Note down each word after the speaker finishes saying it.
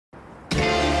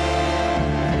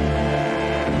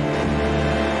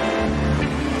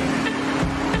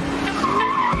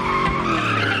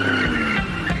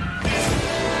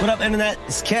up, Internet?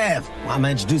 It's Kev. Well, I'm gonna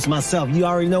introduce myself. You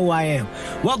already know who I am.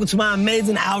 Welcome to my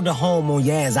amazing outdoor home on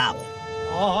Yaz Island.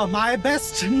 Oh, my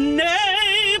best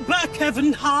neighbor,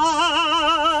 Kevin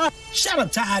Hart. Shut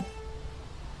up, Todd.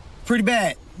 Pretty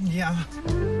bad. Yeah.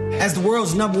 As the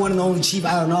world's #1 and only chief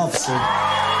island officer,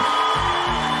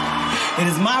 it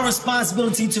is my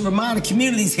responsibility to remind the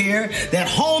communities here that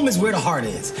home is where the heart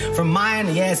is, from Mayan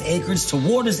to Yaz Acreage to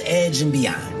Water's Edge and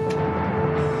beyond.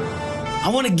 I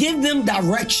want to give them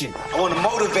direction. I want to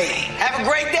motivate. Have a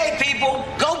great day, people.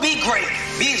 Go be great.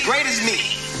 Be as great as me.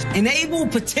 Enable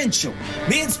potential.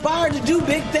 Be inspired to do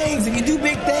big things. If you do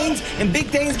big things, and big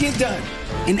things get done.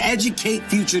 And educate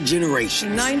future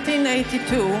generations. In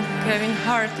 1982, Kevin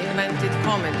Hart invented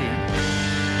comedy.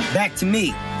 Back to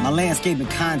me. My landscaping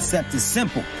concept is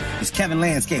simple. It's Kevin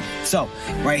Landscape. So,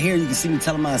 right here, you can see me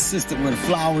telling my assistant where the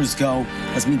flowers go.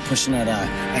 That's me pushing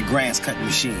that grass cutting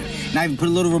machine. And I even put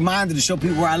a little reminder to show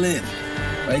people where I live.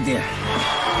 Right there.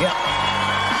 Yep.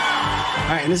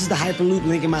 All right, and this is the Hyperloop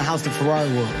linking my house to Ferrari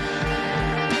World.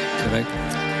 Correct.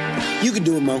 You can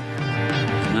do it, Mo.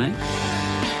 Can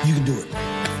I? You can do it.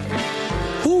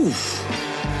 Whew.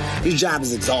 This job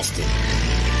is exhausting.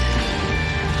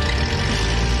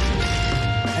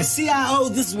 As CIO,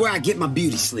 this is where I get my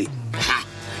beauty sleep. Ha!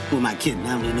 Who am I kidding?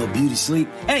 I don't need no beauty sleep.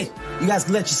 Hey, you guys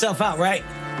can let yourself out, right?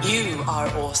 You are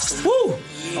awesome. Woo!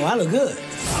 Oh, I look good.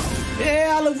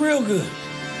 Yeah, I look real good.